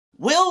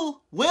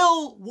Will,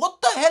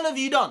 what the hell have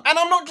you done? And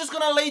I'm not just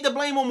gonna lay the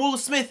blame on Will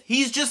Smith.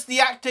 He's just the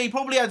actor. He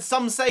probably had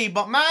some say,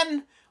 but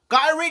man,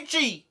 Guy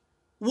Ritchie,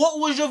 what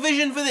was your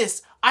vision for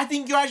this? I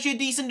think you're actually a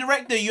decent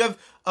director. You have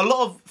a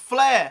lot of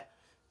flair.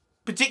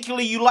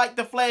 Particularly, you like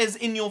the flares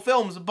in your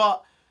films,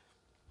 but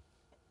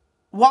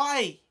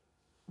why?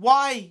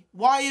 Why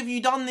have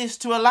you done this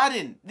to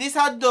Aladdin? This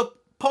had the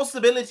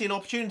possibility and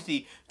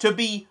opportunity to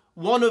be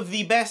one of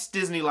the best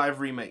Disney Live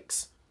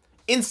remakes.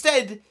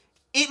 Instead,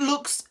 it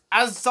looks,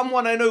 as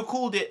someone I know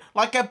called it,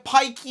 like a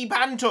pikey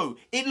panto.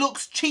 It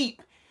looks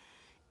cheap.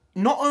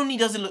 Not only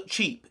does it look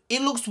cheap,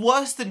 it looks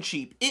worse than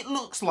cheap. It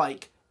looks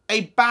like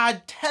a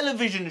bad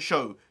television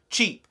show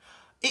cheap.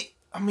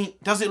 I mean,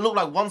 does it look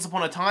like Once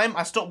Upon a Time?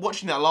 I stopped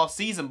watching that last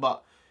season,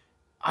 but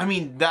I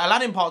mean, the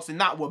Aladdin parts in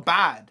that were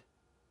bad.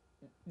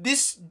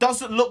 This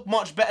doesn't look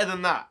much better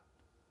than that.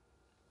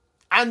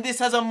 And this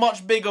has a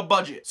much bigger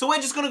budget. So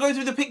we're just going to go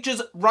through the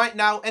pictures right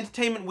now.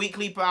 Entertainment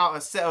Weekly put out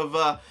a set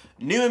of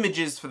new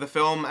images for the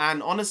film,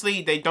 and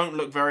honestly, they don't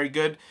look very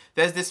good.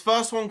 There's this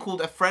first one called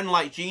A Friend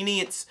Like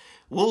Genie. It's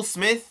Will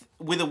Smith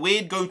with a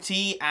weird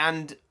goatee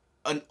and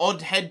an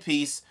odd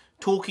headpiece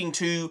talking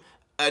to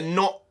a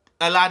not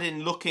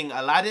Aladdin looking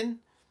Aladdin.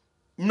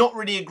 Not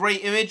really a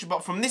great image,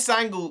 but from this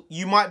angle,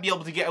 you might be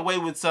able to get away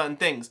with certain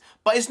things.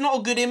 But it's not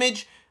a good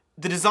image.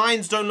 The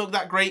designs don't look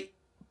that great,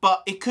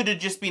 but it could have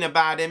just been a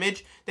bad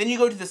image. Then you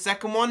go to the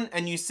second one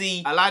and you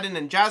see Aladdin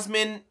and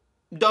Jasmine.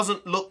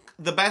 Doesn't look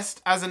the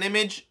best as an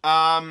image.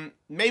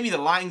 Maybe the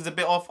lighting's a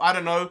bit off, I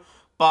don't know.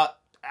 But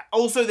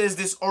also there's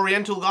this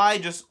Oriental guy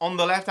just on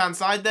the left-hand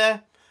side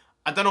there.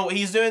 I don't know what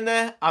he's doing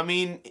there. I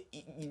mean,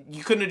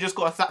 you couldn't have just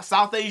got a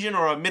South Asian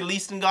or a Middle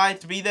Eastern guy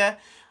to be there.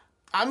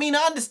 I mean,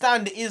 I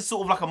understand it is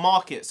sort of like a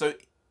market, so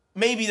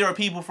maybe there are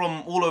people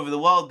from all over the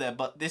world there,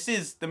 but this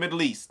is the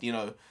Middle East, you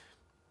know.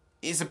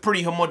 It's a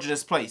pretty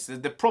homogenous place.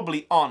 There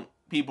probably aren't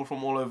people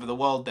from all over the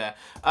world there.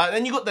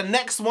 Then you got the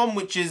next one,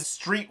 which is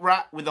Street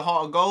Rat with the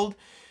Heart of Gold.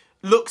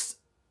 Looks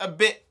a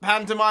bit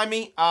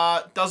pantomimey,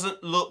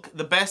 doesn't look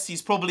the best.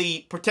 He's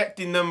probably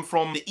protecting them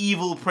from the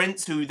evil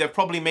prince, who they've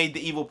probably made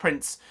the evil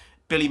prince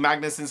Billy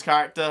Magnuson's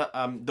character,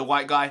 the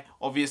white guy.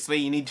 Obviously,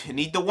 you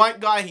need the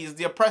white guy. He's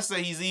the oppressor.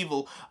 He's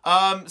evil.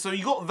 So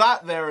you got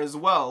that there as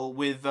well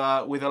with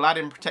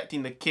Aladdin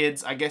protecting the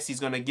kids. I guess he's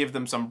gonna give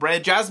them some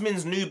bread.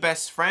 Jasmine's new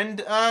best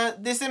friend.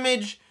 This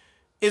image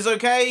is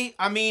okay.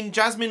 I mean,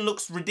 Jasmine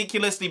looks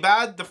ridiculously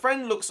bad. The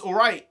friend looks all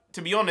right,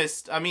 to be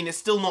honest. I mean, it's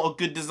still not a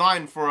good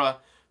design for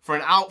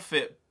an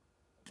outfit.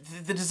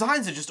 The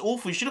designs are just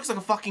awful. She looks like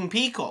a fucking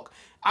peacock.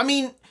 I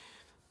mean,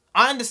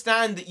 I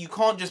understand that you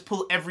can't just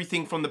pull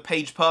everything from the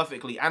page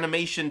perfectly.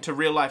 Animation to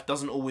real life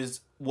doesn't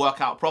always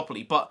work out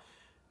properly, but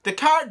the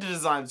character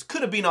designs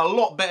could have been a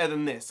lot better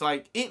than this.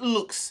 Like, it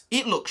looks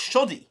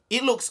shoddy.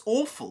 It looks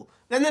awful.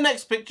 Then the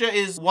next picture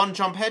is One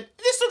Jump Head.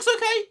 This looks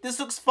okay. This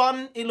looks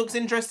fun. It looks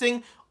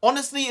interesting.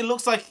 Honestly, it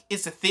looks like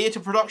it's a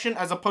theatre production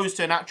as opposed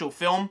to an actual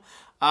film.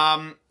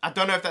 I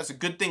don't know if that's a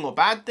good thing or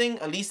bad thing.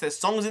 At least there's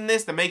songs in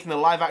this. They're making the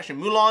live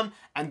action Mulan,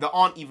 and there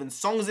aren't even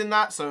songs in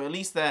that, so at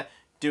least they're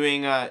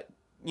doing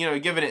you know,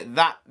 giving it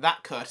that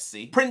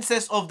courtesy.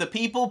 Princess of the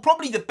People,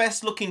 probably the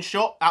best looking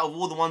shot out of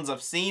all the ones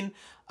I've seen.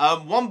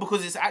 One,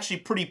 because it's actually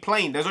pretty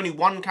plain. There's only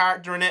one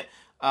character in it.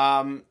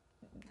 The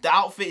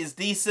outfit is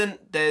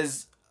decent.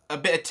 There's a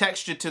bit of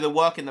texture to the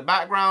work in the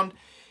background.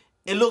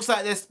 It looks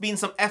like there's been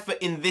some effort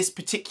in this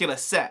particular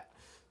set.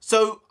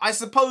 So I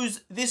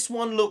suppose this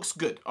one looks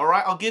good, all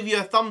right? I'll give you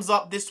a thumbs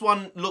up. This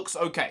one looks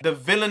okay. The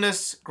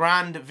Villainous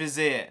Grand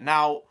Vizier.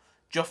 Now,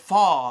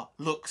 Jafar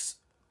looks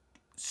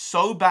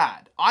so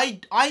bad. I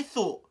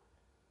thought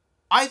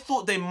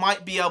they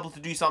might be able to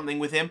do something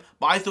with him,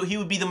 but I thought he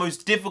would be the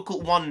most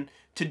difficult one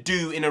to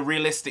do in a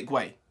realistic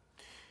way.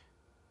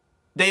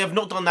 They have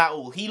not done that at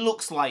all. He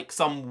looks like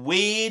some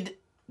weird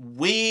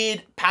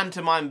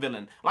pantomime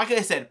villain. Like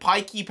I said,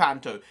 pikey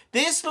panto.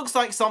 This looks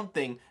like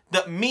something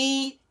that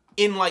me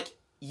in like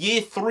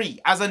year 3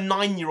 as a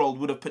 9-year-old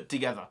would have put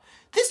together.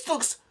 This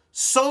looks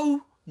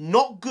so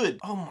not good.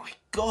 Oh my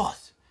god.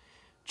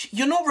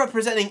 You're not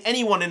representing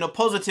anyone in a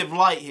positive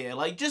light here.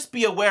 Like, just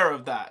be aware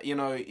of that. You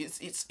know,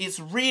 it's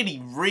really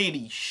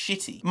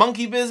shitty.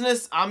 Monkey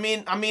Business. I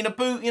mean,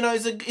 Apu. You know,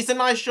 it's a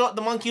nice shot.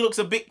 The monkey looks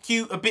a bit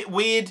cute, a bit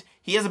weird.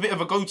 He has a bit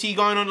of a goatee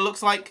going on. It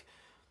looks like.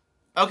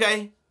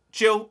 Okay,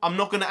 chill. I'm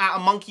not gonna add a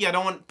monkey. I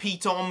don't want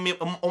Peter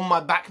on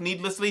my back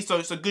needlessly. So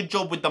it's a good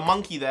job with the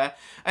monkey there.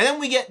 And then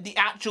we get the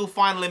actual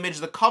final image,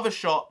 the cover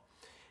shot,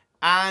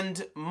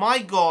 and my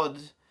god.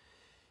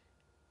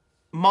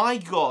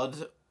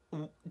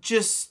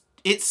 Just,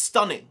 it's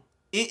stunning.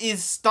 It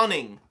is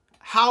stunning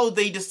how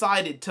they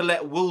decided to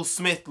let Will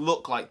Smith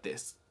look like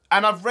this.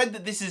 And I've read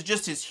that this is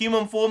just his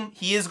human form.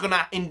 He is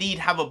gonna indeed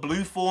have a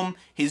blue form,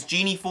 his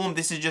genie form.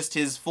 This is just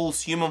his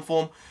false human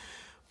form.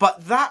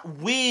 But that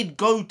weird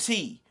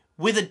goatee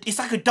with it's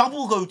like a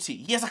double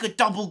goatee. He has like a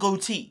double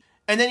goatee.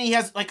 And then he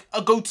has like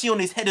a goatee on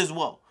his head as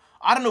well.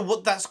 I don't know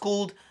what that's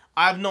called.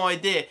 I have no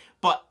idea.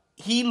 But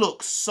he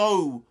looks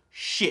so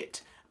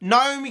shit.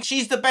 Naomi,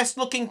 she's the best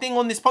looking thing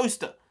on this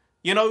poster.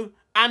 You know,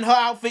 and her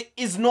outfit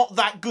is not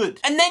that good.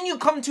 And then you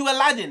come to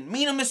Aladdin,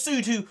 Mina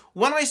Massoud, who,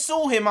 when I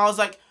saw him, I was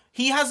like,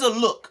 he has a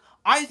look.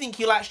 I think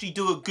he'll actually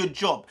do a good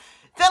job.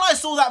 Then I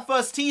saw that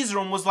first teaser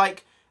and was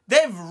like,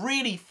 they've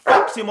really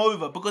fucked him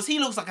over because he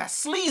looks like a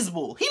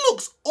sleazeball. He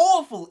looks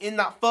awful in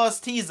that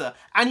first teaser,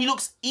 and he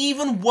looks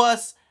even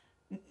worse.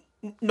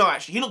 No,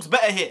 actually, he looks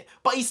better here,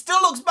 but he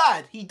still looks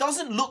bad. He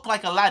doesn't look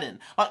like Aladdin.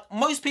 Like,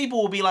 most people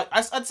will be like,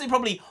 I'd say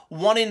probably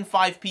 1 in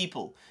 5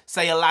 people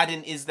say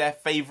Aladdin is their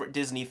favorite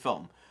Disney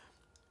film.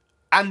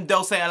 And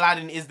they'll say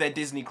Aladdin is their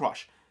Disney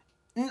crush.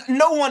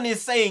 No one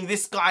is saying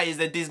this guy is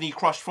their Disney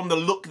crush from the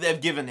look they've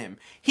given him.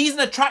 He's an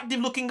attractive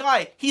looking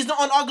guy. He's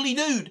not an ugly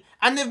dude.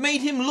 And they've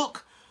made him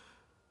look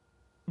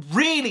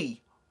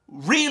really,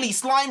 really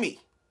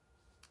slimy.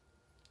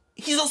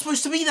 He's not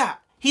supposed to be that.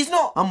 He's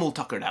not. I'm all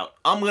tuckered out.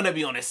 I'm gonna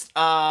be honest.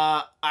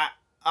 I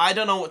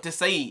don't know what to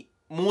say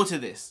more to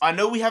this. I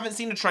know we haven't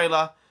seen a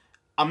trailer.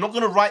 I'm not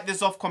gonna write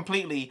this off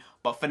completely,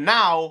 but for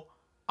now,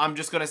 I'm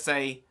just gonna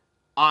say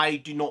I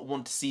do not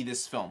want to see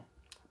this film.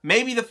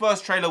 Maybe the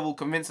first trailer will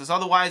convince us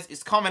otherwise.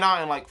 It's coming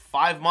out in like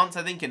 5 months,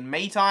 I think, in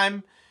May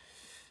time.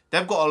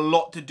 They've got a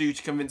lot to do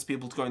to convince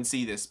people to go and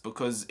see this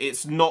because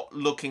it's not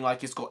looking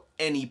like it's got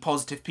any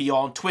positive PR.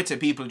 On Twitter,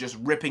 people are just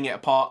ripping it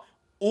apart.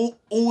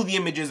 All the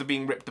images are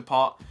being ripped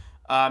apart.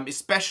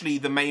 Especially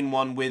the main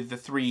one with the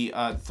three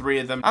of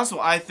them. That's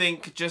what I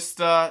think.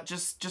 Just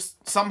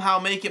somehow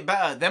make it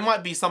better. There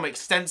might be some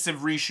extensive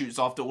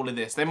reshoots after all of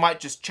this. They might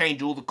just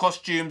change all the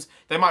costumes.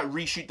 They might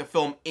reshoot the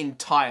film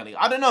entirely.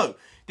 I don't know.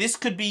 This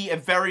could be a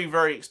very,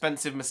 very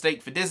expensive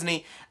mistake for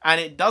Disney, and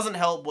it doesn't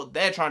help what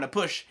they're trying to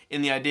push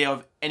in the idea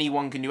of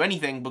anyone can do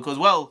anything because,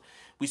 well,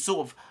 we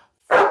sort of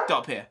fucked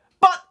up here.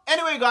 But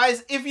anyway,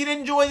 guys, if you did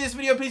enjoy this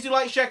video, please do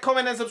like, share,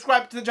 comment, and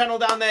subscribe to the channel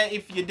down there.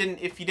 If you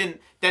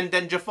didn't,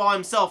 then Jafar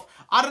himself,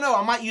 I don't know,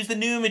 I might use the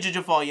new image of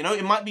Jafar, you know?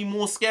 It might be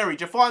more scary.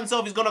 Jafar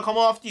himself is going to come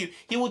after you.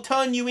 He will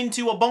turn you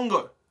into a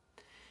bongo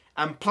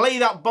and play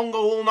that bongo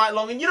all night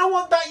long. And you don't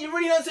want that, you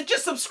really don't. So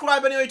just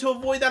subscribe anyway to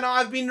avoid that. Now,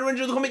 I've been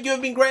Ritchie, the comic. You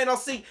have been great, and I'll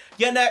see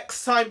you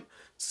next time.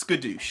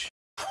 Skadoosh.